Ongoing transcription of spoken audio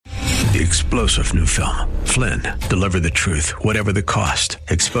the explosive new film, Flynn, Deliver the Truth, Whatever the Cost,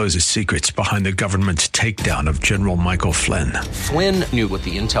 exposes secrets behind the government's takedown of General Michael Flynn. Flynn knew what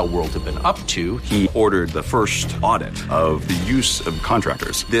the intel world had been up to. He ordered the first audit of the use of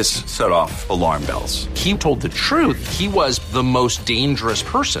contractors. This set off alarm bells. He told the truth. He was the most dangerous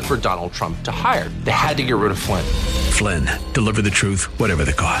person for Donald Trump to hire. They had to get rid of Flynn. Flynn, Deliver the Truth, Whatever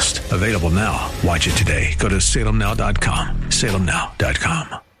the Cost. Available now. Watch it today. Go to salemnow.com.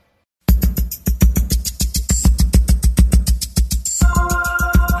 salemnow.com.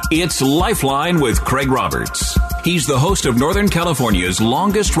 It's Lifeline with Craig Roberts. He's the host of Northern California's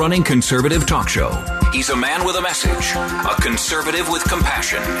longest-running conservative talk show. He's a man with a message, a conservative with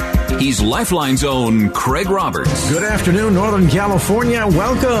compassion. He's Lifeline's own Craig Roberts. Good afternoon, Northern California.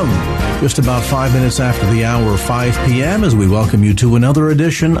 Welcome. Just about 5 minutes after the hour, 5 p.m., as we welcome you to another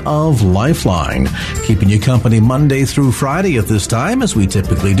edition of Lifeline. Keeping you company Monday through Friday at this time, as we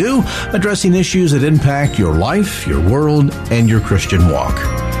typically do, addressing issues that impact your life, your world, and your Christian walk.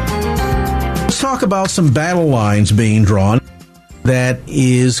 Let's talk about some battle lines being drawn that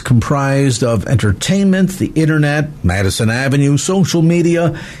is comprised of entertainment, the internet, Madison Avenue, social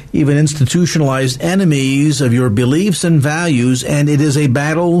media, even institutionalized enemies of your beliefs and values, and it is a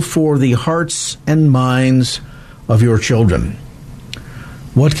battle for the hearts and minds of your children.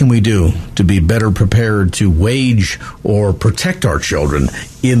 What can we do to be better prepared to wage or protect our children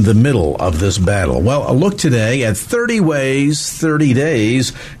in the middle of this battle? Well, a look today at 30 ways, 30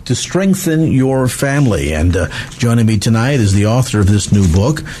 days to strengthen your family. And joining me tonight is the author of this new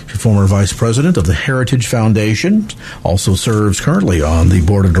book, former vice president of the Heritage Foundation, also serves currently on the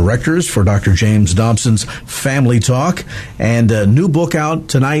board of directors for Dr. James Dobson's Family Talk. And a new book out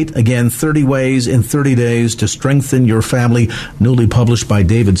tonight, again, 30 Ways in 30 Days to Strengthen Your Family, newly published by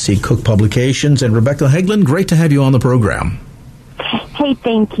David C. Cook Publications. And Rebecca Hagelin, great to have you on the program. Hey,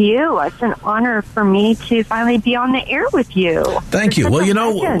 thank you. It's an honor for me to finally be on the air with you. Thank you.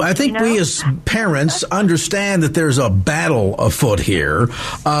 Well, I think we as parents understand that there's a battle afoot here.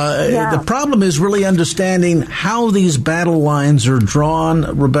 The problem is really understanding how these battle lines are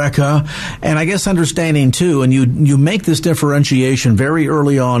drawn, Rebecca, and I guess understanding, too, and you make this differentiation very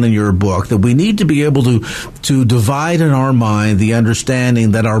early on in your book, that we need to be able to divide in our mind the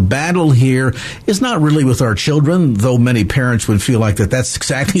understanding that our battle here is not really with our children, though many parents would feel like that's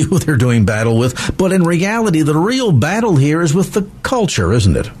exactly who they're doing battle with. But in reality, the real battle here is with the culture,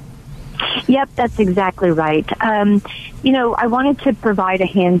 isn't it? Yep, that's exactly right. I wanted to provide a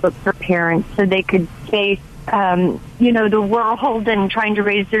handbook for parents so they could face, the world and trying to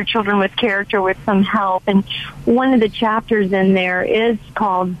raise their children with character with some help. And one of the chapters in there is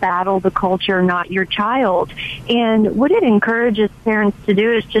called Battle the Culture, Not Your Child. And what it encourages parents to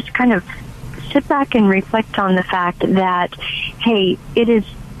do is just kind of sit back and reflect on the fact that, hey, it is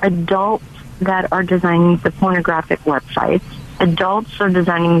adults that are designing the pornographic websites. Adults are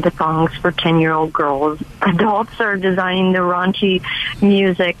designing the songs for 10-year-old girls. Adults are designing the raunchy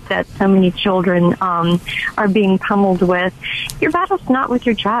music that so many children are being pummeled with. Your battle's not with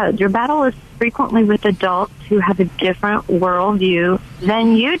your child. Your battle is frequently with adults who have a different worldview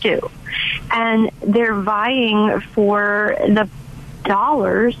than you do. And they're vying for the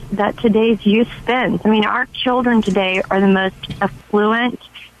dollars that today's youth spends. I mean, our children today are the most affluent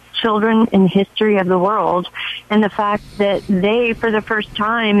children in the history of the world, and the fact that they, for the first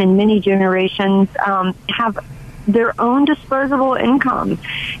time in many generations, have their own disposable income.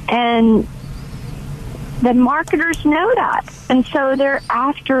 And the marketers know that. And so they're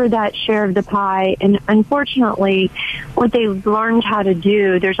after that share of the pie. And unfortunately, what they've learned how to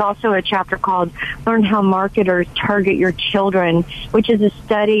do, there's also a chapter called Learn How Marketers Target Your Children, which is a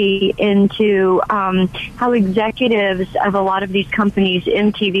study into how executives of a lot of these companies,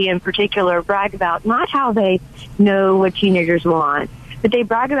 MTV in particular, brag about not how they know what teenagers want, but they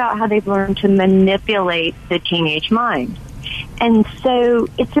brag about how they've learned to manipulate the teenage mind. And so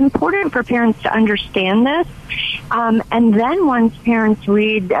it's important for parents to understand this. And then once parents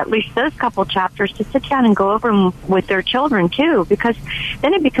read at least those couple chapters, to sit down and go over them with their children, too, because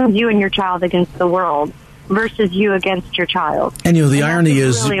then it becomes you and your child against the world versus you against your child. And, the irony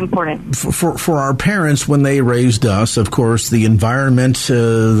is really important. For our parents, when they raised us, of course, the environment,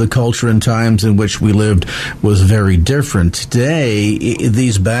 the culture and times in which we lived was very different. Today,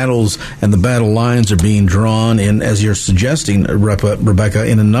 these battles and the battle lines are being drawn in, as you're suggesting, Rebecca,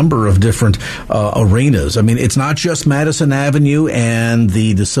 in a number of different arenas. I mean, it's not just Madison Avenue and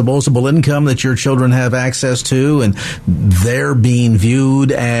the disposable income that your children have access to, and they're being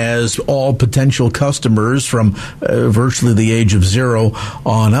viewed as all potential customers teenagers from virtually the age of 0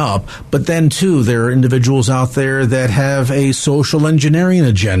 on up. But then, too, there are individuals out there that have a social engineering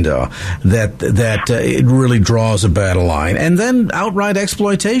agenda that it really draws a battle line. And then outright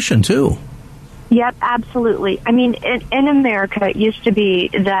exploitation, too. Yep, absolutely. I mean, in America, it used to be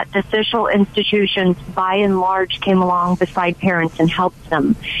that the social institutions, by and large, came along beside parents and helped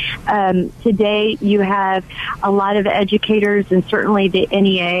them. Today, you have a lot of educators, and certainly the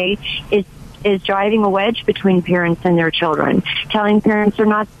NEA is driving a wedge between parents and their children, telling parents they're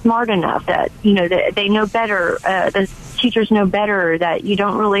not smart enough, that, that they know better, the teachers know better, that you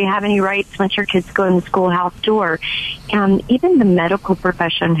don't really have any rights once your kids go in the schoolhouse door. And even the medical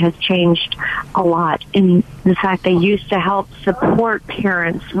profession has changed a lot in the fact they used to help support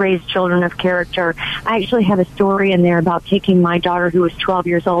parents raise children of character. I actually have a story in there about taking my daughter, who was 12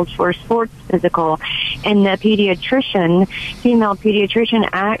 years old, for a sports physical. And the female pediatrician,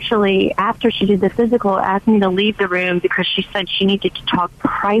 actually, after she did the physical, asked me to leave the room because she said she needed to talk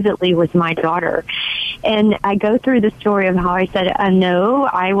privately with my daughter. And I go through the story of how I said, no,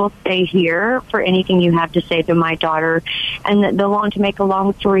 I will stay here for anything you have to say to my daughter. And to make a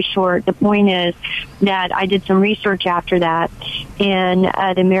long story short, the point is that I did some research after that, and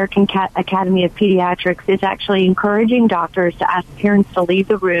the American Academy of Pediatrics is actually encouraging doctors to ask parents to leave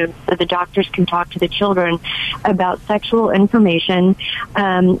the room so the doctors can talk to the children about sexual information.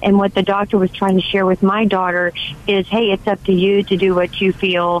 And what the doctor was trying to share with my daughter is, hey, it's up to you to do what you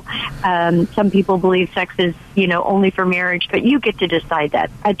feel. Some people believe sex is, only for marriage, but you get to decide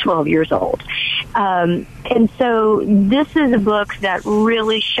that at 12 years old. And so this is a book that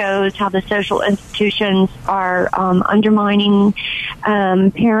really shows how the social institutions are undermining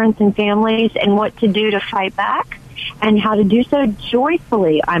parents and families, and what to do to fight back, and how to do so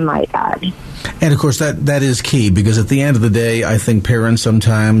joyfully, I might add. And, of course, that is key, because at the end of the day, I think parents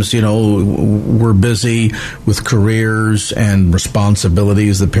sometimes, we're busy with careers and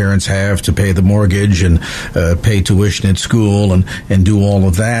responsibilities that parents have to pay the mortgage and pay tuition at school and do all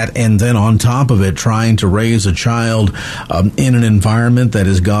of that. And then on top of it, trying to raise a child in an environment that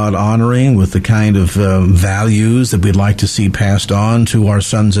is God-honoring, with the kind of values that we'd like to see passed on to our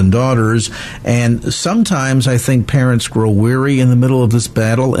sons and daughters. And sometimes I think parents grow weary in the middle of this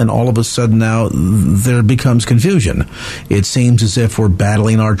battle, and all of a sudden now there becomes confusion. It seems as if we're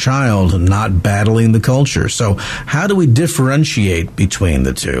battling our child, not battling the culture. So how do we differentiate between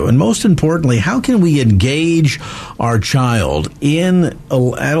the two? And most importantly, how can we engage our child at a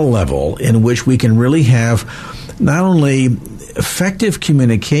level in which we can really have not only effective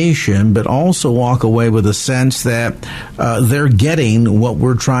communication, but also walk away with a sense that they're getting what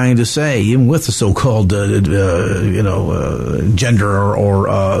we're trying to say, even with the so-called gender or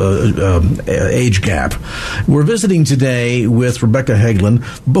age gap. We're visiting today with Rebecca Hegelin.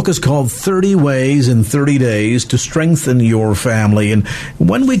 The book is called 30 Ways in 30 Days to Strengthen Your Family. And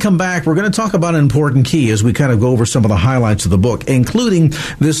when we come back, we're going to talk about an important key as we kind of go over some of the highlights of the book, including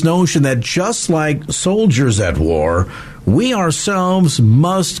this notion that just like soldiers at war, we ourselves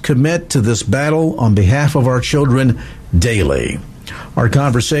must commit to this battle on behalf of our children daily. Our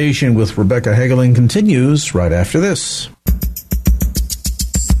conversation with Rebecca Hegelin continues right after this.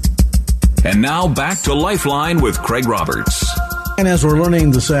 And now back to Lifeline with Craig Roberts. And as we're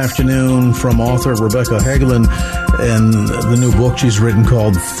learning this afternoon from author Rebecca Hegelin and the new book she's written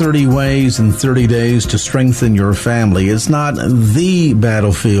called 30 Ways in 30 Days to Strengthen Your Family, it's not the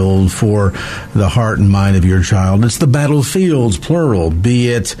battlefield for the heart and mind of your child. It's the battlefields, plural, be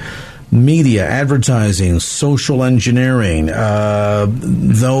it media, advertising, social engineering,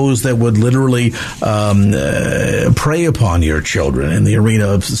 those that would literally prey upon your children in the arena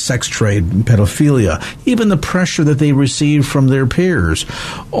of sex trade, pedophilia, even the pressure that they receive from their peers,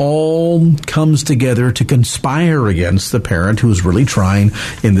 all comes together to conspire against the parent who's really trying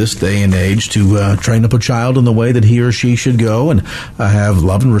in this day and age to train up a child in the way that he or she should go and have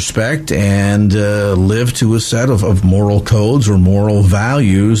love and respect and live to a set of moral codes or moral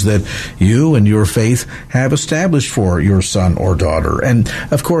values that you and your faith have established for your son or daughter. And,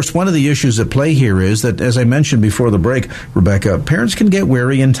 of course, one of the issues at play here is that, as I mentioned before the break, Rebecca, parents can get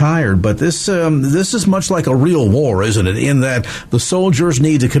weary and tired, but this is much like a real war, isn't it, in that the soldiers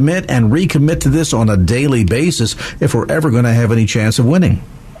need to commit and recommit to this on a daily basis if we're ever going to have any chance of winning.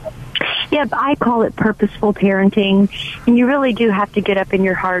 Yeah, but I call it purposeful parenting, and you really do have to get up in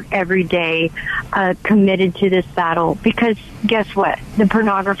your heart every day, committed to this battle, because guess what? The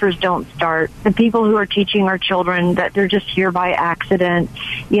pornographers don't start. The people who are teaching our children that they're just here by accident,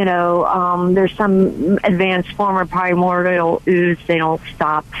 there's some advanced form of primordial ooze, they don't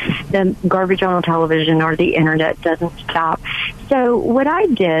stop. The garbage on television or the internet doesn't stop. So what I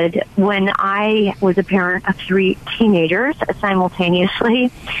did when I was a parent of 3 teenagers simultaneously,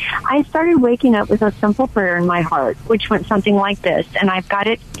 I started waking up with a simple prayer in my heart, which went something like this, and I've got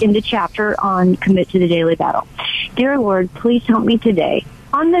it in the chapter on Commit to the Daily Battle. Dear Lord, please help me today,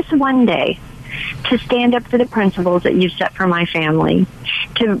 on this one day, to stand up for the principles that you've set for my family,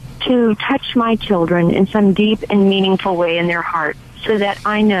 to touch my children in some deep and meaningful way in their heart, so that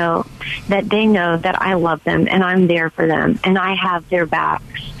I know that they know that I love them and I'm there for them and I have their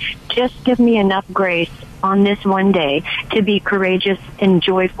backs. Just give me enough grace on this one day to be courageous and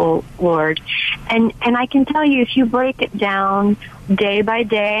joyful, Lord. And I can tell you, if you break it down day by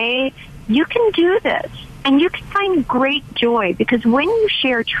day, you can do this. And you can find great joy, because when you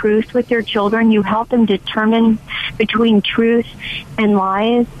share truth with your children, you help them determine between truth and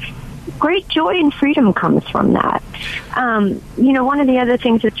lies. Great joy and freedom comes from that. One of the other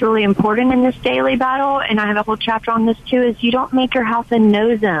things that's really important in this daily battle, and I have a whole chapter on this too, is you don't make your house a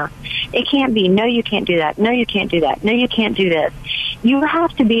no zone. It can't be, no, you can't do that. No, you can't do that. No, you can't do this. You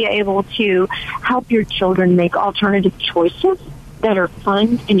have to be able to help your children make alternative choices that are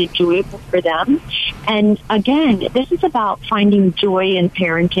fun and enjoyable for them. And again, this is about finding joy in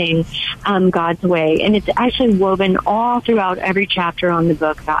parenting God's way. And it's actually woven all throughout every chapter on the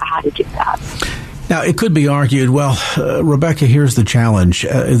book about how to do that. Now, it could be argued, well, Rebecca, here's the challenge.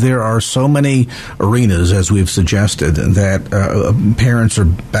 There are so many arenas, as we've suggested, that parents are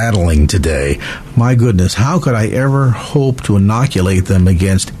battling today. My goodness, how could I ever hope to inoculate them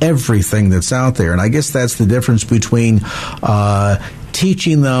against everything that's out there? And I guess that's the difference between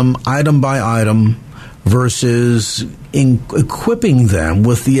teaching them item by item versus equipping them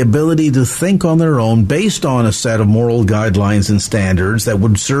with the ability to think on their own based on a set of moral guidelines and standards that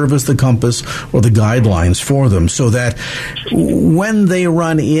would serve as the compass or the guidelines for them, so that when they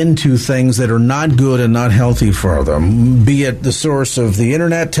run into things that are not good and not healthy for them, be it the source of the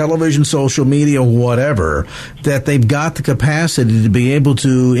internet, television, social media, whatever, that they've got the capacity to be able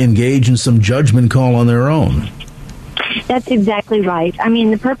to engage in some judgment call on their own. That's exactly right. I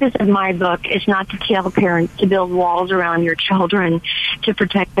mean, the purpose of my book is not to tell parents to build walls around your children to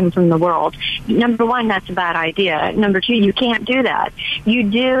protect them from the world. Number one, that's a bad idea. Number two, you can't do that. You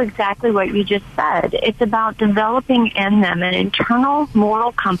do exactly what you just said. It's about developing in them an internal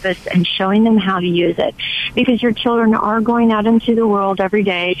moral compass and showing them how to use it. Because your children are going out into the world every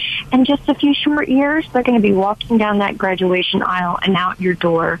day. In just a few short years, they're going to be walking down that graduation aisle and out your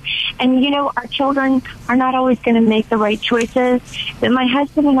door. And, our children are not always going to make the right choices, but my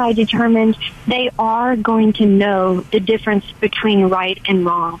husband and I determined they are going to know the difference between right and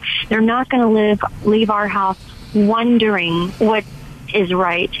wrong. They're not going to leave our house wondering what is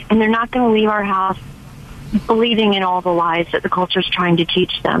right, and they're not going to leave our house believing in all the lies that the culture is trying to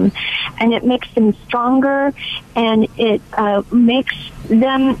teach them. And it makes them stronger, and it makes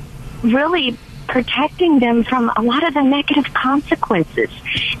them really protecting them from a lot of the negative consequences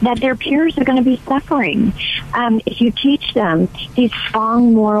that their peers are going to be suffering. If you teach them these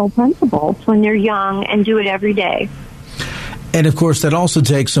strong moral principles when they're young and do it every day. And, of course, that also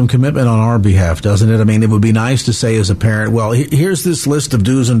takes some commitment on our behalf, doesn't it? I mean, it would be nice to say as a parent, well, here's this list of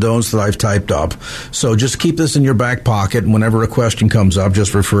do's and don'ts that I've typed up, so just keep this in your back pocket, and whenever a question comes up,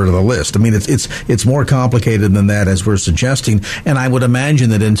 just refer to the list. I mean, it's more complicated than that, as we're suggesting, and I would imagine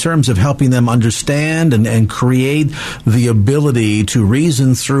that in terms of helping them understand and create the ability to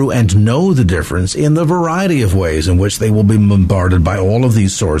reason through and know the difference in the variety of ways in which they will be bombarded by all of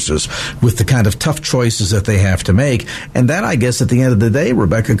these sources with the kind of tough choices that they have to make, and that, I guess, at the end of the day,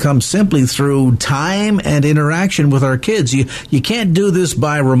 Rebecca, comes simply through time and interaction with our kids. You can't do this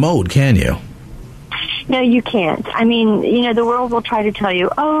by remote, can you? No, you can't. I mean, the world will try to tell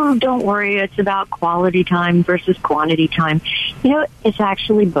you, oh, don't worry, it's about quality time versus quantity time. It's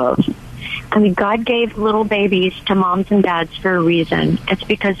actually both. I mean, God gave little babies to moms and dads for a reason. It's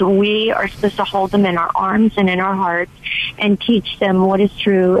because we are supposed to hold them in our arms and in our hearts and teach them what is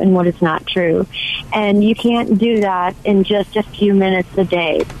true and what is not true. And you can't do that in just a few minutes a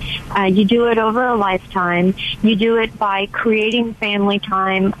day. You do it over a lifetime. You do it by creating family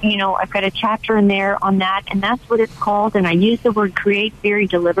time. I've got a chapter in there on that, and that's what it's called. And I use the word create very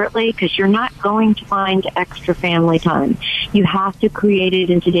deliberately, because you're not going to find extra family time. You have to create it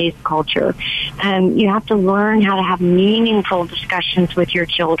in today's culture. You have to learn how to have meaningful discussions with your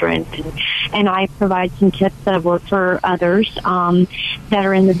children. And I provide some tips that have worked for others that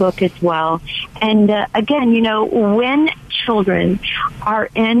are in the book as well. And again, when children are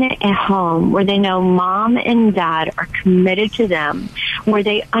in a home where they know mom and dad are committed to them, where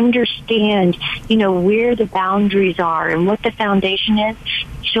they understand, where the boundaries are and what the foundation is,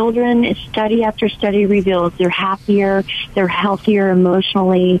 children, study after study reveals, they're happier, they're healthier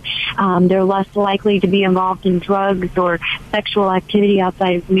emotionally, they're less likely to be involved in drugs or sexual activity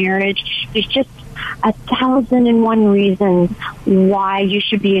outside of marriage. There's just 1,001 reasons why you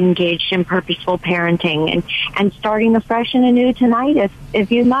should be engaged in purposeful parenting and starting afresh and anew tonight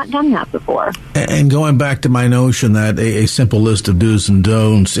if you've not done that before. And going back to my notion that a simple list of do's and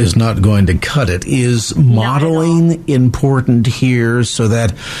don'ts is not going to cut it, is modeling important here so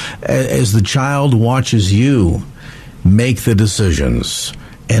that as the child watches you make the decisions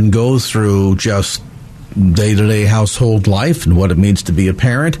and go through just day-to-day household life and what it means to be a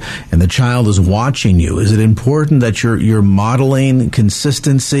parent, and the child is watching you, is it important that you're modeling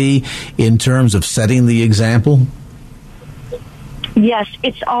consistency in terms of setting the example? Yes,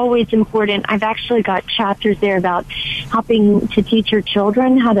 it's always important. I've actually got chapters there about helping to teach your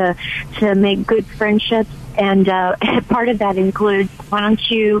children how to make good friendships. And part of that includes, why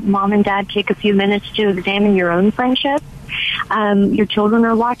don't you, mom and dad, take a few minutes to examine your own friendships? Your children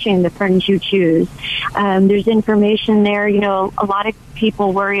are watching the friends you choose. There's information there. A lot of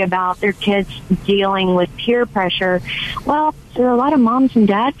people worry about their kids dealing with peer pressure. Well, there are a lot of moms and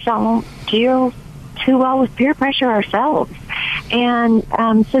dads that don't deal too well with peer pressure ourselves. And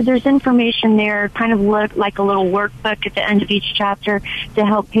so there's information there, kind of look like a little workbook at the end of each chapter to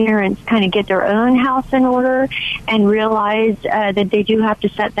help parents kind of get their own house in order and realize that they do have to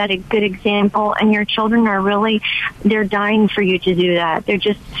set that a good example. And your children are really, they're dying for you to do that. They're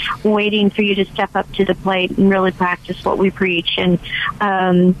just waiting for you to step up to the plate and really practice what we preach. And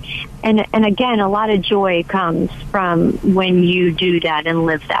again, a lot of joy comes from when you do that and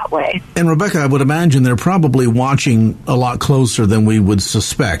live that way. And Rebecca, I would imagine they're probably watching a lot closer than we would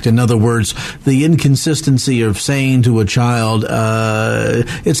suspect. In other words, the inconsistency of saying to a child,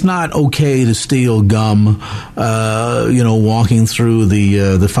 it's not okay to steal gum, walking through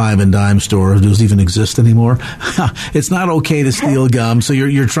the five and dime store. Does it even exist anymore? It's not okay to steal gum. So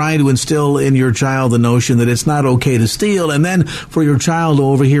you're trying to instill in your child the notion that it's not okay to steal. And then for your child to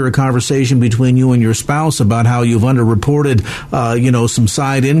overhear a conversation between you and your spouse about how you've underreported, some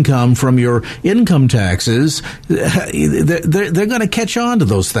side income from your income taxes, they're going to catch on to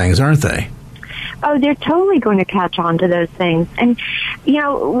those things, aren't they? Oh, they're totally going to catch on to those things. And,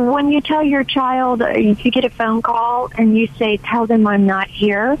 when you tell your child, you get a phone call and you say, tell them I'm not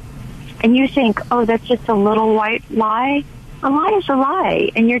here, and you think, oh, that's just a little white lie. A lie is a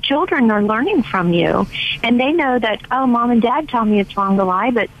lie, and your children are learning from you. And they know that, oh, mom and dad tell me it's wrong to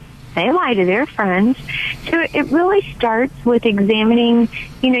lie, but they lie to their friends. So it really starts with examining,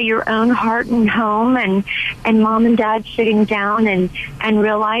 your own heart and home and mom and dad sitting down and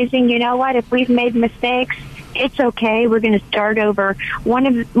realizing, if we've made mistakes, it's okay. We're going to start over. One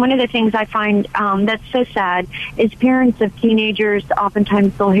of the things I find that's so sad is parents of teenagers,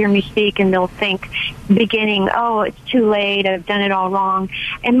 oftentimes they'll hear me speak and they'll think beginning, oh, it's too late. I've done it all wrong.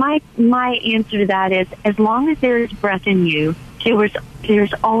 And my answer to that is, as long as there is breath in you,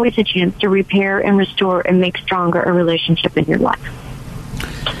 there's always a chance to repair and restore and make stronger a relationship in your life.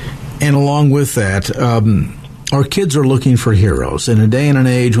 And along with that, our kids are looking for heroes. In a day and an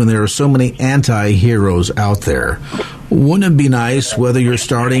age when there are so many anti-heroes out there, wouldn't it be nice, whether you're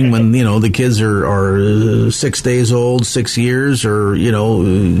starting when, the kids are 6 days old, 6 years, or,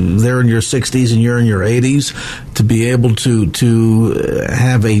 they're in your 60s and you're in your 80s, to be able to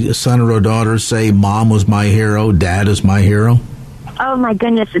have a son or a daughter say, Mom was my hero, Dad is my hero? Oh, my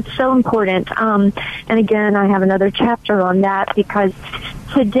goodness, it's so important. And again, I have another chapter on that because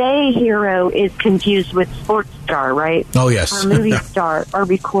today hero is confused with sports star, right? Oh, yes. Or movie star or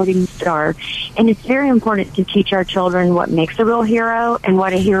recording star. And it's very important to teach our children what makes a real hero and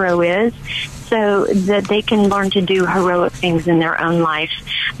what a hero is so that they can learn to do heroic things in their own life.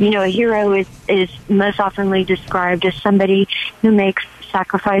 A hero is most oftenly described as somebody who makes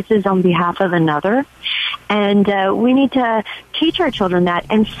sacrifices on behalf of another. And we need to teach our children that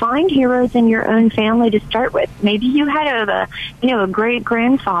and find heroes in your own family to start with. Maybe you had a great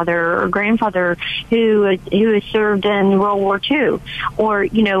grandfather or grandfather who has served in World War II, or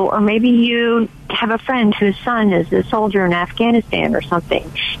maybe you have a friend whose son is a soldier in Afghanistan or something.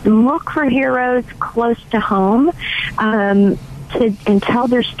 Look for heroes close to home. And tell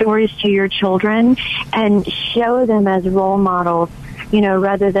their stories to your children and show them as role models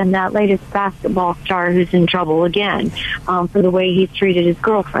rather than that latest basketball star who's in trouble again for the way he's treated his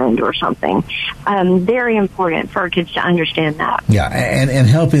girlfriend or something. Very important for our kids to understand that. Yeah, and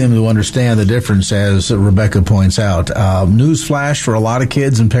helping them to understand the difference, as Rebecca points out. Newsflash for a lot of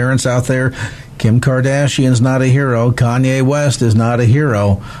kids and parents out there: Kim Kardashian's not a hero. Kanye West is not a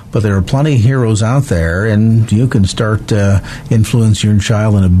hero. But there are plenty of heroes out there, and you can start influencing your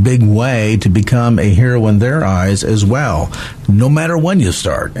child in a big way to become a hero in their eyes as well, no matter when you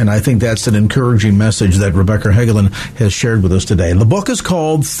start. And I think that's an encouraging message that Rebecca Hegelin has shared with us today. The book is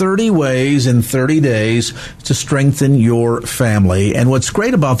called 30 Ways in 30 Days to Strengthen Your Family. And what's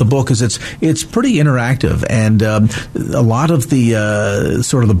great about the book is it's pretty interactive, and a lot of the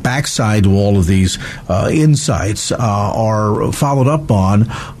sort of the backside to all of these insights are followed up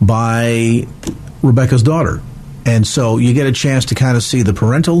on by Rebecca's daughter. And so you get a chance to kind of see the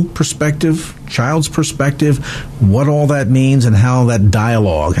parental perspective, child's perspective, what all that means, and how that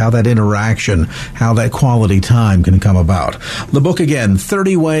dialogue, how that interaction, how that quality time can come about. The book, again,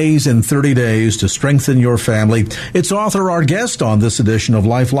 30 Ways in 30 Days to Strengthen Your Family. Its author, our guest on this edition of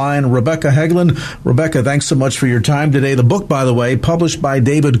Lifeline, Rebecca Hegelin. Rebecca, thanks so much for your time today. The book, by the way, published by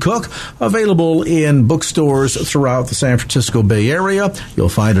David Cook, available in bookstores throughout the San Francisco Bay Area. You'll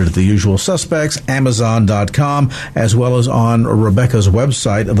find it at the usual suspects, Amazon.com, as well as on Rebecca's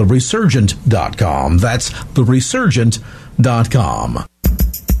website, theresurgent.com. That's theresurgent.com.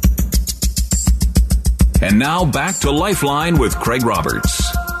 And now back to Lifeline with Craig Roberts.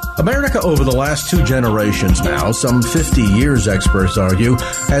 America, over the last 2 generations now, some 50 years, experts argue,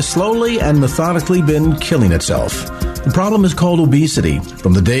 has slowly and methodically been killing itself. The problem is called obesity.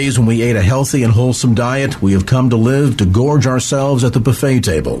 From the days when we ate a healthy and wholesome diet, we have come to live to gorge ourselves at the buffet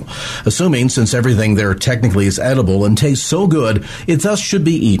table, assuming since everything there technically is edible and tastes so good, it thus should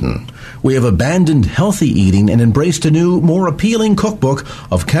be eaten. We have abandoned healthy eating and embraced a new, more appealing cookbook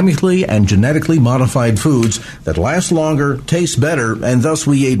of chemically and genetically modified foods that last longer, taste better, and thus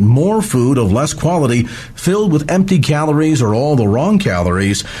we ate more food of less quality, filled with empty calories or all the wrong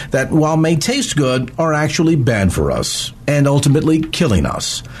calories that, while may taste good, are actually bad for us and ultimately killing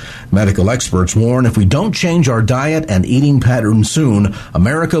us. Medical experts warn if we don't change our diet and eating patterns soon,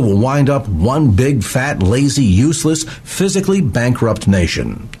 America will wind up one big, fat, lazy, useless, physically bankrupt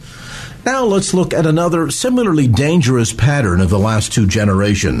nation. Now let's look at another similarly dangerous pattern of the last 2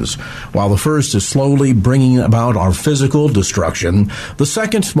 generations. While the first is slowly bringing about our physical destruction, the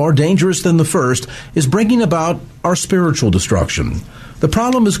second, more dangerous than the first, is bringing about our spiritual destruction. The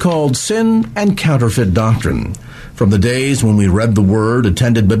problem is called sin and counterfeit doctrine. From the days when we read the Word,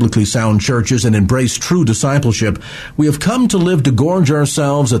 attended biblically sound churches, and embraced true discipleship, we have come to live to gorge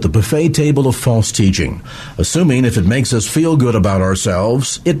ourselves at the buffet table of false teaching, assuming if it makes us feel good about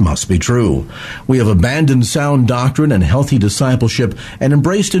ourselves, it must be true. We have abandoned sound doctrine and healthy discipleship and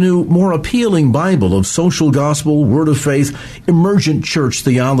embraced a new, more appealing Bible of social gospel, word of faith, emergent church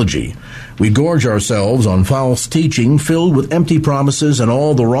theology. We gorge ourselves on false teaching filled with empty promises and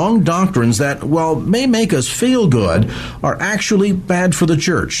all the wrong doctrines that, while may make us feel good, are actually bad for the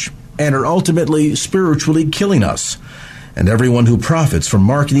church and are ultimately spiritually killing us. And everyone who profits from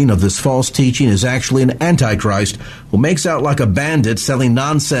marketing of this false teaching is actually an antichrist who makes out like a bandit selling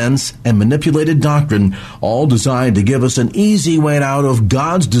nonsense and manipulated doctrine, all designed to give us an easy way out of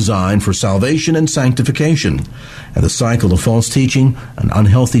God's design for salvation and sanctification. And the cycle of false teaching, an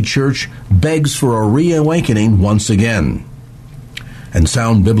unhealthy church, begs for a reawakening once again. And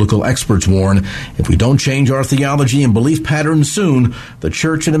sound biblical experts warn, if we don't change our theology and belief patterns soon, the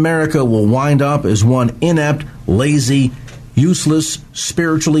church in America will wind up as one inept, lazy, useless,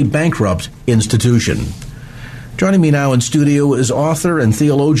 spiritually bankrupt institution. Joining me now in studio is author and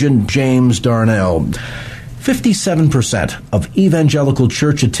theologian James Darnell. 57% of evangelical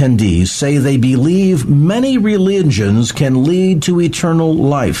church attendees say they believe many religions can lead to eternal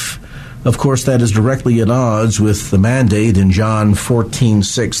life. Of course, that is directly at odds with the mandate in John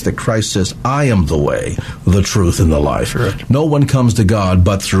 14:6 that Christ says, I am the way, the truth, and the life. Sure. No one comes to God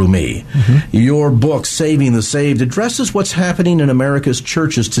but through me. Mm-hmm. Your book, Saving the Saved, addresses what's happening in America's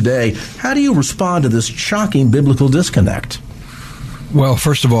churches today. How do you respond to this shocking biblical disconnect? Well,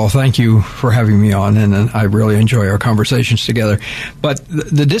 first of all, thank you for having me on, and I really enjoy our conversations together. But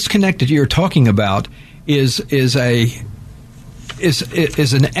the disconnect that you're talking about is an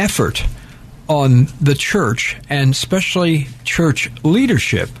effort on the church, and especially church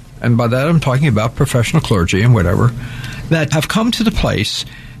leadership, and by that I'm talking about professional clergy and whatever, that have come to the place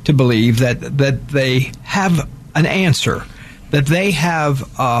to believe that they have an answer, that they have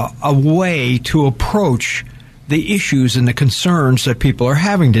a way to approach the issues and the concerns that people are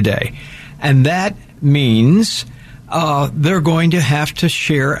having today. And that means they're going to have to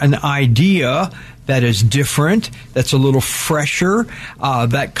share an idea that is different, that's a little fresher,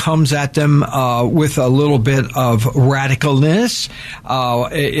 that comes at them with a little bit of radicalness.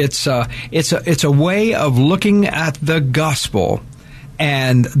 It's a way of looking at the gospel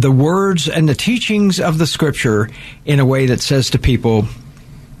and the words and the teachings of the Scripture in a way that says to people,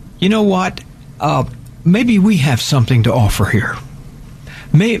 you know what? Maybe we have something to offer here.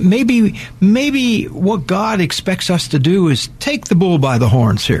 Maybe what God expects us to do is take the bull by the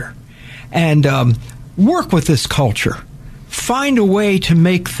horns here and work with this culture. Find a way to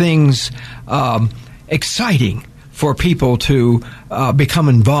make things exciting for people to become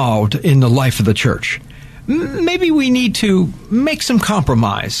involved in the life of the church. Maybe we need to make some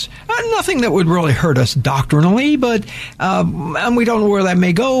compromise. Nothing that would really hurt us doctrinally, but and we don't know where that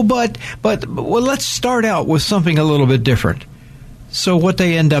may go. But well, let's start out with something a little bit different. So what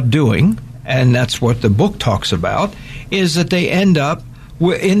they end up doing, and that's what the book talks about, is that they end up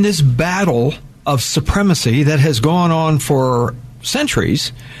in this battle of supremacy that has gone on for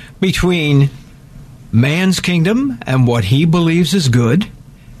centuries between man's kingdom and what he believes is good,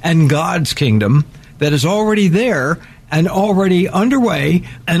 and God's kingdom that is already there and already underway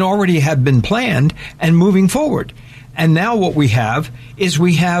and already have been planned and moving forward. And now what we have is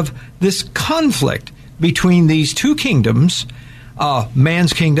this conflict between these two kingdoms,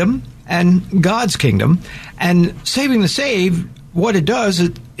 man's kingdom and God's kingdom. And Saving the Saved, what it does,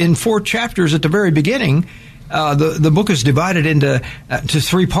 in 4 chapters at the very beginning, the book is divided into to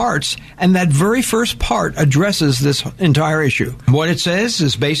 3 parts, and that very first part addresses this entire issue. What it says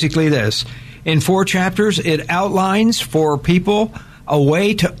is basically this. In 4 chapters, it outlines for people a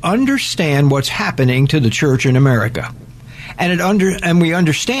way to understand what's happening to the church in America. And we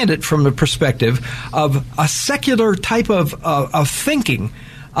understand it from the perspective of a secular type of thinking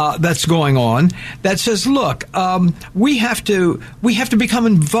that's going on that says, look, we have to become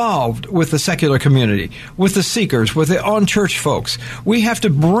involved with the secular community, with the seekers, with the on-church folks. We have to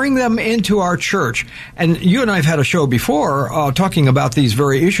bring them into our church. And you and I have had a show before talking about these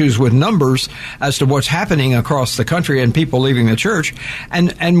very issues with numbers as to what's happening across the country and people leaving the church.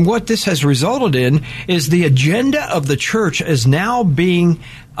 And what this has resulted in is the agenda of the church is now being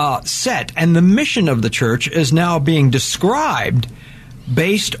set, and the mission of the church is now being described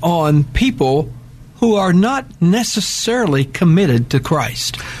based on people who are not necessarily committed to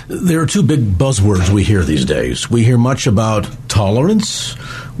Christ. There are 2 big buzzwords we hear these days. We hear much about tolerance.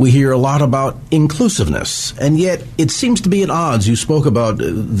 We hear a lot about inclusiveness. And yet it seems to be at odds. You spoke about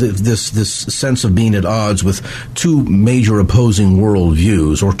this sense of being at odds with 2 major opposing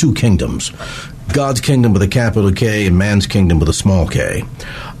worldviews, or 2 kingdoms. God's kingdom with a capital K and man's kingdom with a small k.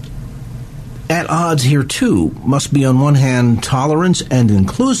 At odds here, too, must be on one hand tolerance and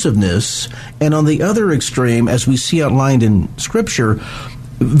inclusiveness, and on the other extreme, as we see outlined in Scripture,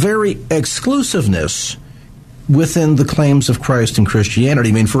 very exclusiveness within the claims of Christ and Christianity.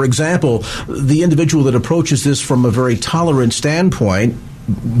 I mean, for example, the individual that approaches this from a very tolerant standpoint,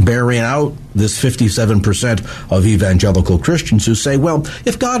 bearing out this 57% of evangelical Christians who say, well,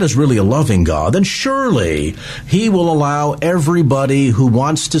 if God is really a loving God, then surely he will allow everybody who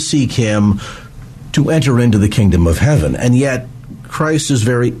wants to seek him to enter into the kingdom of heaven. And yet Christ is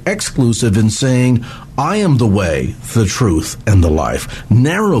very exclusive in saying, I am the way, the truth, and the life.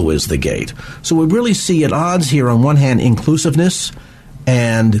 Narrow is the gate. So we really see at odds here, on one hand, inclusiveness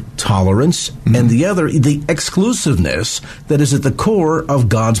and tolerance, and the other, the exclusiveness that is at the core of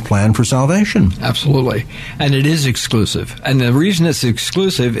God's plan for salvation. Absolutely. And it is exclusive. And the reason it's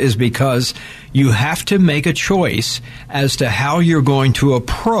exclusive is because you have to make a choice as to how you're going to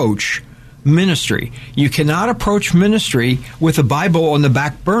approach ministry. You cannot approach ministry with the Bible on the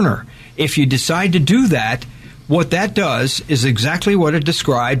back burner. If you decide to do that, what that does is exactly what it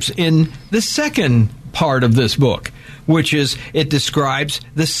describes in the second part of this book, which is it describes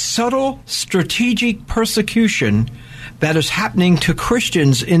the subtle strategic persecution that is happening to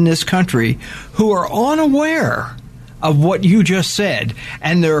Christians in this country who are unaware of what you just said,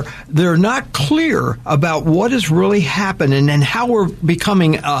 and they're not clear about what is really happening and how we're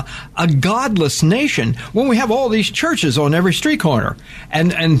becoming a godless nation when we have all these churches on every street corner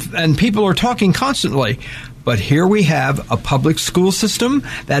and people are talking constantly. But here we have a public school system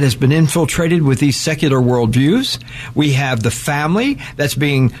that has been infiltrated with these secular worldviews. We have the family that's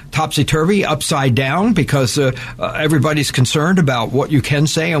being topsy-turvy, upside down, because everybody's concerned about what you can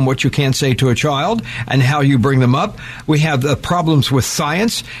say and what you can't say to a child and how you bring them up. We have the problems with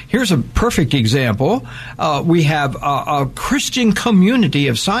science. Here's a perfect example. We have a Christian community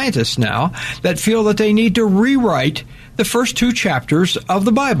of scientists now that feel that they need to rewrite the first 2 chapters of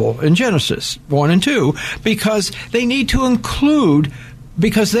the Bible in Genesis 1 and 2, because they need to include,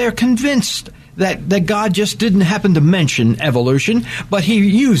 because they're convinced that God just didn't happen to mention evolution, but he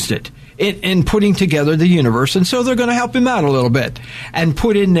used it in putting together the universe. And so they're going to help him out a little bit and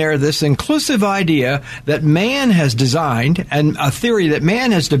put in there this inclusive idea that man has designed and a theory that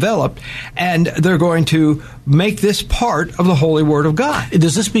man has developed, and they're going to make this part of the Holy Word of God.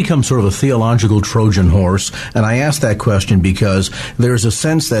 Does this become sort of a theological Trojan horse? And I ask that question because there's a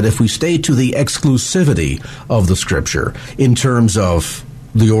sense that if we stay to the exclusivity of the Scripture in terms of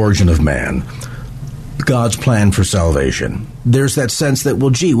the origin of man, God's plan for salvation, there's that sense that,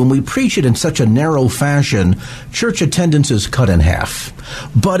 well, gee, when we preach it in such a narrow fashion, church attendance is cut in half.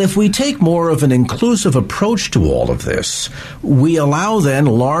 But if we take more of an inclusive approach to all of this, we allow then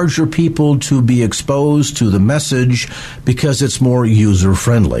larger people to be exposed to the message because it's more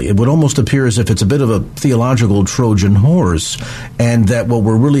user-friendly. It would almost appear as if it's a bit of a theological Trojan horse, and that what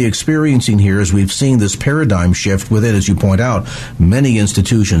we're really experiencing here is we've seen this paradigm shift within, as you point out, many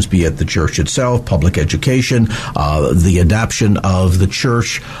institutions, be it the church itself, public education, the adaptation of the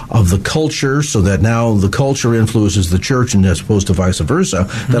church, of the culture, so that now the culture influences the church and as opposed to vice versa,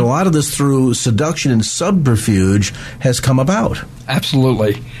 that a lot of this through seduction and subterfuge has come about.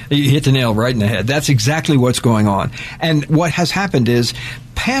 Absolutely. You hit the nail right in the head. That's exactly what's going on. And what has happened is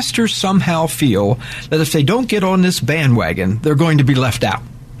pastors somehow feel that if they don't get on this bandwagon, they're going to be left out,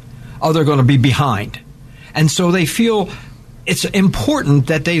 or they're going to be behind. And so they feel it's important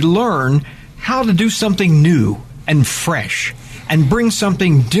that they learn how to do something new and fresh and bring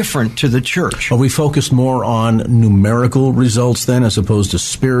something different to the church. Are we focused more on numerical results then as opposed to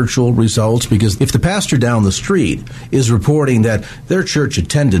spiritual results? Because if the pastor down the street is reporting that their church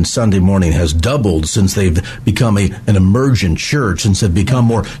attendance Sunday morning has doubled since they've become an emergent church, since they've become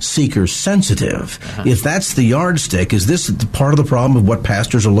more seeker-sensitive, if that's the yardstick, is this part of the problem of what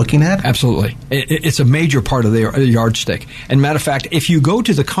pastors are looking at? Absolutely. It's a major part of the yardstick. And matter of fact, if you go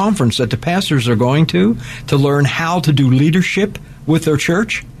to the conference that the pastors are going to learn how to do leadership with their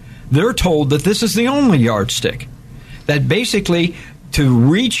church, they're told that this is the only yardstick. That basically, to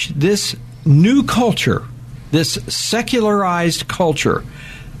reach this new culture, this secularized culture,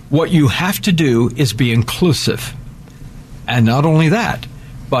 what you have to do is be inclusive. And not only that,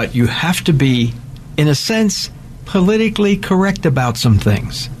 but you have to be, in a sense, politically correct about some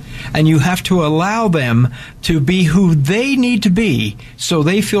things. And you have to allow them to be who they need to be so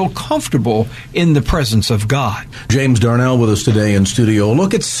they feel comfortable in the presence of God. James Darnell with us today in studio.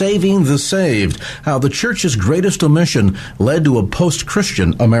 Look at Saving the Saved, how the church's greatest omission led to a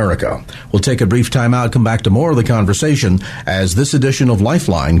post-Christian America. We'll take a brief time out, come back to more of the conversation as this edition of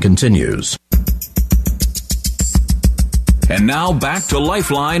Lifeline continues. And now back to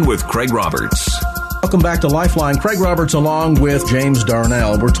Lifeline with Craig Roberts. Welcome back to Lifeline. Craig Roberts along with James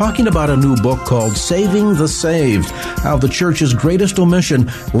Darnell. We're talking about a new book called Saving the Saved, how the church's greatest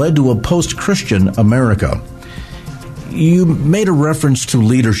omission led to a post-Christian America. You made a reference to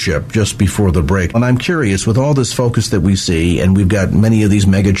leadership just before the break, and I'm curious, with all this focus that we see, and we've got many of these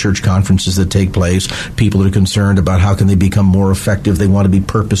mega church conferences that take place, people are concerned about how can they become more effective, they want to be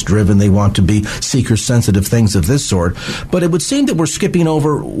purpose-driven, they want to be seeker-sensitive, things of this sort, but it would seem that we're skipping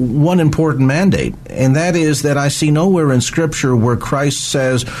over one important mandate, and that is that I see nowhere in Scripture where Christ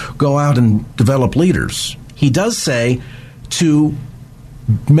says, go out and develop leaders. He does say to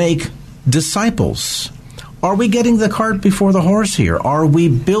make disciples. Are we getting the cart before the horse here? Are we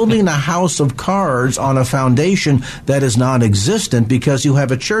building a house of cards on a foundation that is non-existent because you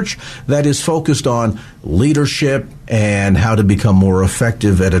have a church that is focused on leadership and how to become more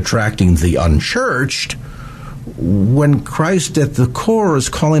effective at attracting the unchurched, when Christ at the core is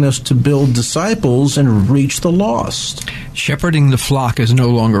calling us to build disciples and reach the lost? Shepherding the flock is no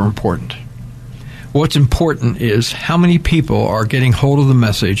longer important. What's important is how many people are getting hold of the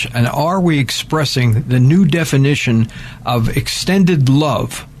message, and are we expressing the new definition of extended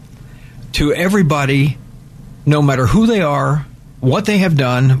love to everybody, no matter who they are, what they have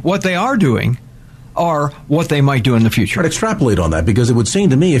done, what they are doing, or what they might do in the future. But extrapolate on that, because it would seem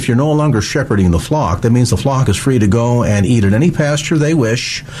to me if you're no longer shepherding the flock, that means the flock is free to go and eat at any pasture they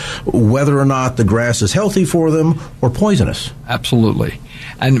wish, whether or not the grass is healthy for them or poisonous. Absolutely.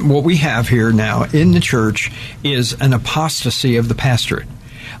 And what we have here now in the church is an apostasy of the pastorate.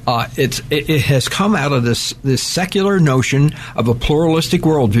 It has come out of this secular notion of a pluralistic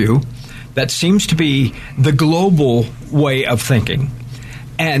worldview that seems to be the global way of thinking.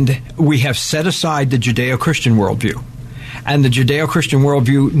 And we have set aside the Judeo-Christian worldview. And the Judeo-Christian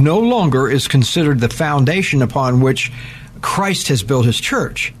worldview no longer is considered the foundation upon which Christ has built his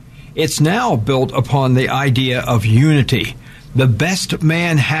church. It's now built upon the idea of unity. The best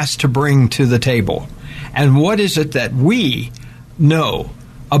man has to bring to the table. And what is it that we know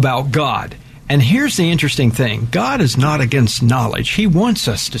about God? And here's the interesting thing. God is not against knowledge. He wants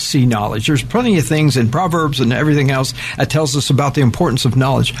us to see knowledge. There's plenty of things in Proverbs and everything else that tells us about the importance of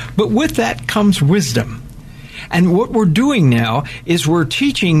knowledge. But with that comes wisdom. And what we're doing now is we're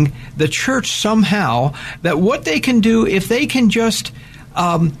teaching the church somehow that what they can do if they can just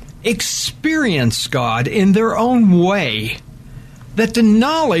experience God in their own way, that the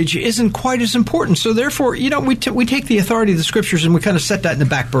knowledge isn't quite as important. So therefore, we take the authority of the Scriptures and we kind of set that in the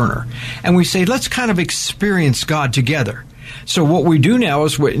back burner. And we say, let's kind of experience God together. So what we do now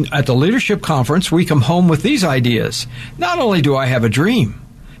is at the leadership conference, we come home with these ideas. Not only do I have a dream,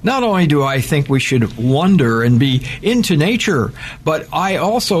 not only do I think we should wander and be into nature, but I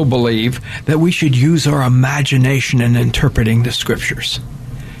also believe that we should use our imagination in interpreting the Scriptures.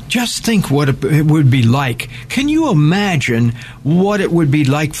 Just think what it would be like. Can you imagine what it would be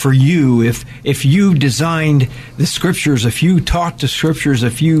like for you if you designed the Scriptures, if you taught the Scriptures,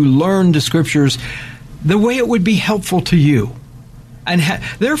 if you learned the Scriptures, the way it would be helpful to you? And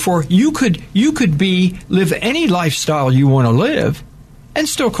therefore, you could live any lifestyle you want to live and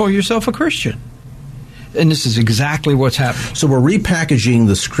still call yourself a Christian. And this is exactly what's happening. So we're repackaging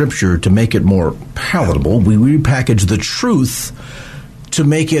the Scripture to make it more palatable. We repackage the truth to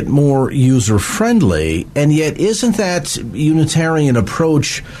make it more user-friendly, and yet isn't that Unitarian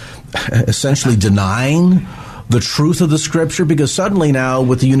approach essentially denying the truth of the Scripture? Because suddenly now,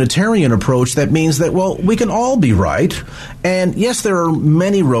 with the Unitarian approach, that means that, well, we can all be right, and yes, there are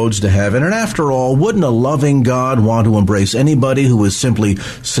many roads to heaven, and after all, wouldn't a loving God want to embrace anybody who is simply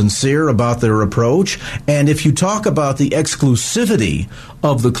sincere about their approach? And if you talk about the exclusivity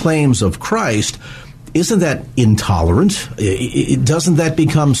of the claims of Christ, isn't that intolerant? Doesn't that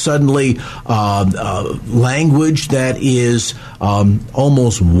become suddenly language that is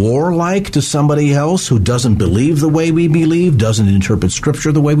almost warlike to somebody else who doesn't believe the way we believe, doesn't interpret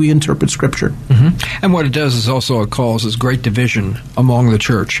Scripture the way we interpret Scripture? Mm-hmm. And what it does is also it causes great division among the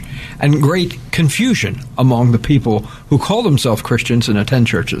church and great confusion among the people who call themselves Christians and attend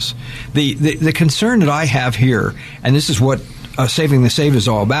churches. The concern that I have here, and this is what Saving the Saved is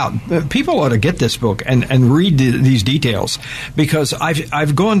all about. People ought to get this book and read these details, because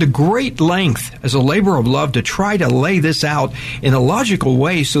I've gone to great length as a labor of love to try to lay this out in a logical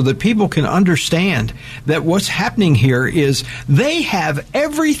way so that people can understand that what's happening here is they have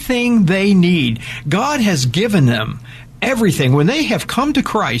everything they need. God has given them everything. When they have come to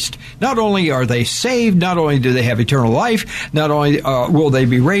Christ, not only are they saved, not only do they have eternal life, not only will they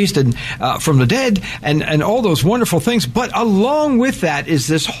be raised from the dead and all those wonderful things, but along with that is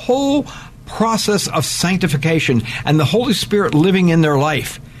this whole process of sanctification and the Holy Spirit living in their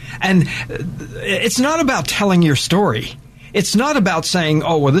life. And it's not about telling your story. It's not about saying,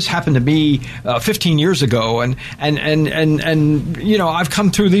 oh, well, this happened to me 15 years ago, and I've come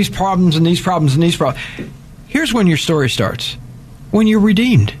through these problems and these problems and these problems. Here's when your story starts. When you're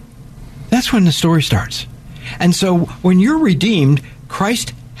redeemed. That's when the story starts. And so when you're redeemed,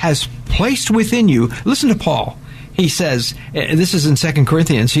 Christ has placed within you. Listen to Paul. He says, this is in 2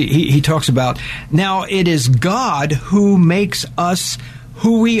 Corinthians, he talks about, now it is God who makes us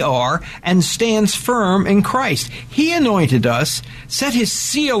who we are and stands firm in Christ. He anointed us, set his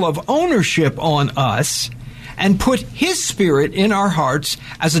seal of ownership on us, and put his Spirit in our hearts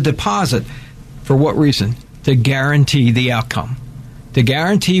as a deposit. For what reason? To guarantee the outcome, to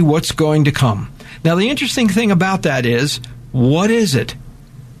guarantee what's going to come. Now, the interesting thing about that is, what is it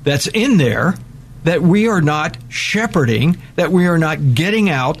that's in there that we are not shepherding, that we are not getting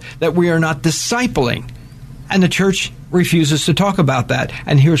out, that we are not discipling? And the church refuses to talk about that.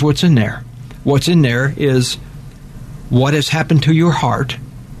 And here's what's in there. What's in there is what has happened to your heart,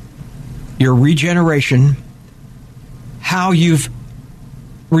 your regeneration, how you've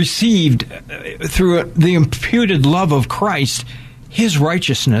received through the imputed love of Christ, his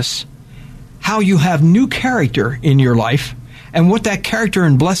righteousness, how you have new character in your life, and what that character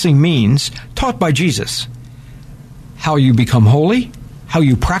and blessing means, taught by Jesus. How you become holy, how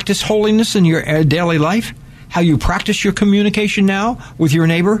you practice holiness in your daily life, how you practice your communication now with your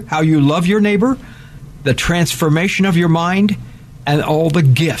neighbor, how you love your neighbor, the transformation of your mind, and all the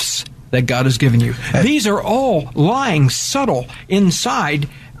gifts that God has given you. These are all lying subtle inside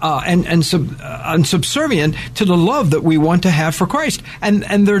and subservient to the love that we want to have for Christ.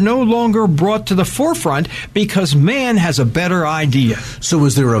 And they're no longer brought to the forefront because man has a better idea. So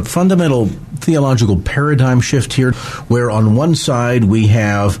is there a fundamental theological paradigm shift here where on one side we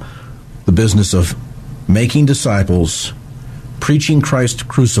have the business of making disciples, preaching Christ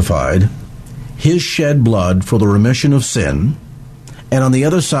crucified, his shed blood for the remission of sin. And on the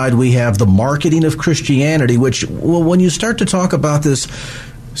other side, we have the marketing of Christianity, which, well, when you start to talk about this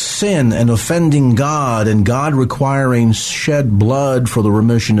sin and offending God and God requiring shed blood for the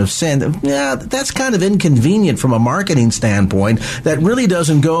remission of sin, yeah, that's kind of inconvenient from a marketing standpoint. That really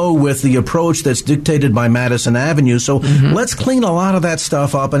doesn't go with the approach that's dictated by Madison Avenue. So let's clean a lot of that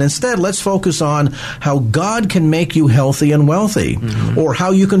stuff up, and instead let's focus on how God can make you healthy and wealthy, or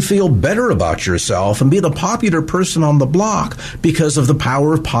how you can feel better about yourself and be the popular person on the block because of the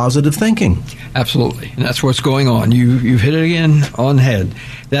power of positive thinking. Absolutely. And that's what's going on. You've hit it again on the head.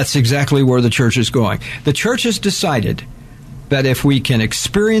 That's exactly where the church is going. The church has decided that if we can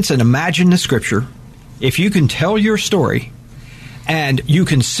experience and imagine the Scripture, if you can tell your story, and you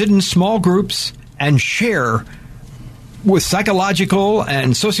can sit in small groups and share with psychological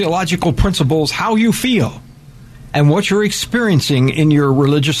and sociological principles how you feel and what you're experiencing in your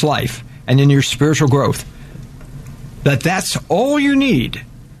religious life and in your spiritual growth, that's all you need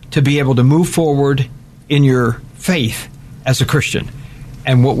to be able to move forward in your faith as a Christian.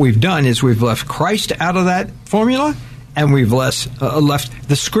 And what we've done is we've left Christ out of that formula, and we've left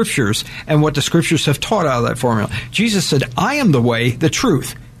the Scriptures and what the Scriptures have taught out of that formula. Jesus said, I am the way, the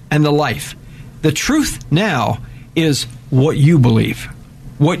truth, and the life. The truth now is what you believe.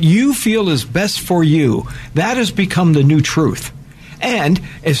 What you feel is best for you. That has become the new truth. And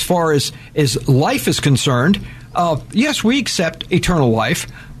as far as life is concerned, yes, we accept eternal life,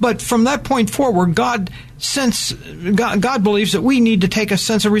 but from that point forward, God believes that we need to take a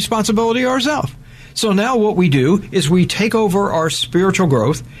sense of responsibility ourselves. So now what we do is we take over our spiritual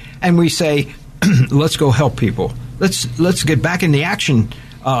growth and we say, let's go help people. Let's get back in the action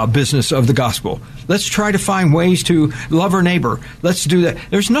business of the gospel. Let's try to find ways to love our neighbor. Let's do that.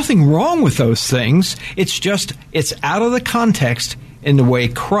 There's nothing wrong with those things. It's out of the context in the way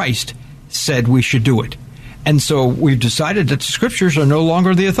Christ said we should do it. And so we've decided that the Scriptures are no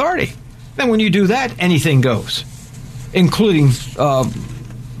longer the authority. And when you do that, anything goes, including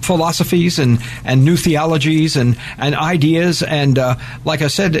philosophies and new theologies and ideas. And like I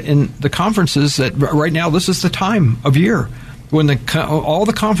said in the conferences, that right now this is the time of year when all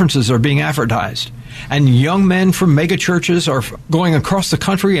the conferences are being advertised. And young men from mega churches are going across the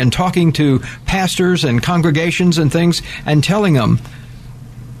country and talking to pastors and congregations and things and telling them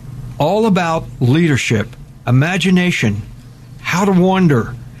all about leadership, imagination, how to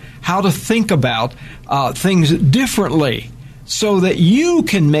wonder, how to think about things differently so that you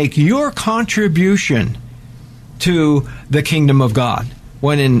can make your contribution to the kingdom of God.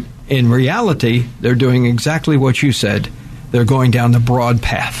 When in reality, they're doing exactly what you said. They're going down the broad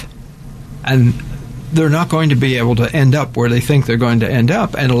path. And they're not going to be able to end up where they think they're going to end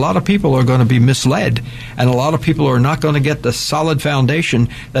up. And a lot of people are going to be misled. And a lot of people are not going to get the solid foundation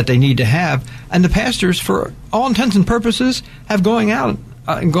that they need to have. And the pastors, for all intents and purposes, have gone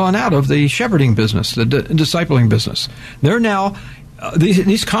out of the shepherding business, the discipling business. They're now,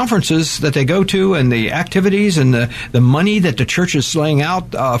 these conferences that they go to and the activities and the money that the church is laying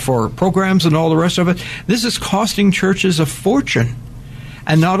out for programs and all the rest of it, this is costing churches a fortune.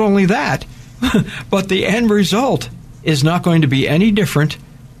 And not only that, but the end result is not going to be any different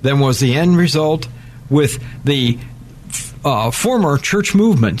than was the end result with the former church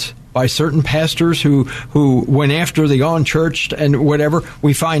movement by certain pastors who went after the unchurched and whatever.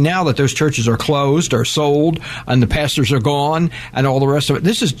 We find now that those churches are closed or sold and the pastors are gone and all the rest of it.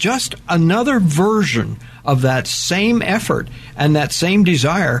 This is just another version of that same effort and that same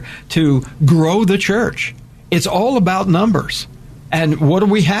desire to grow the church. It's all about numbers. And what do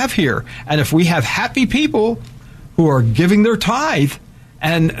we have here? And if we have happy people who are giving their tithe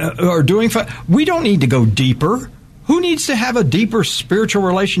and are doing, we don't need to go deeper. Who needs to have a deeper spiritual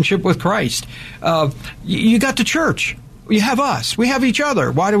relationship with Christ? You got the church. You have us. We have each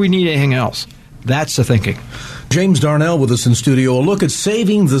other. Why do we need anything else? That's the thinking. James Darnell with us in studio. A look at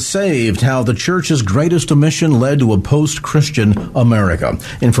Saving the Saved, how the church's greatest omission led to a post-Christian America.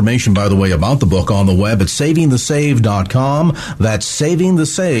 Information, by the way, about the book on the web at savingthesaved.com. That's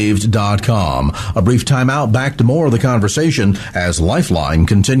savingthesaved.com. A brief time out, back to more of the conversation as Lifeline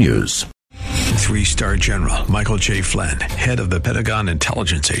continues. 3-star General Michael J. Flynn, head of the Pentagon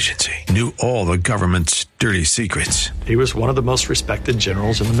Intelligence Agency, knew all the government's dirty secrets. He was one of the most respected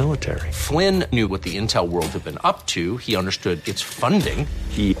generals in the military. Flynn knew what the intel world had been up to. He understood its funding.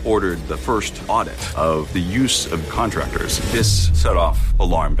 He ordered the first audit of the use of contractors. This set off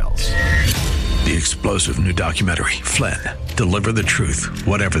alarm bells. The explosive new documentary, Flynn, Deliver the Truth,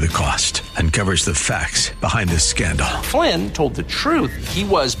 Whatever the Cost, uncovers the facts behind this scandal. Flynn told the truth. He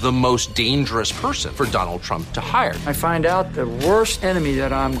was the most dangerous person for Donald Trump to hire. I find out the worst enemy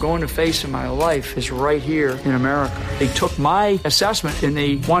that I'm going to face in my life is right here in America. They took my assessment and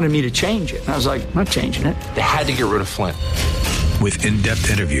they wanted me to change it. And I was like, I'm not changing it. They had to get rid of Flynn. With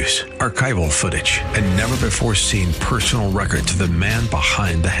in-depth interviews, archival footage, and never-before-seen personal records of the man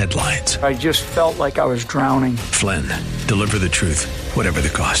behind the headlines. I just felt like I was drowning. Flynn, Deliver the Truth, Whatever the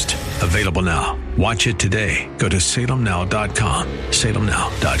Cost. Available now. Watch it today. Go to salemnow.com.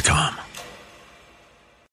 salemnow.com.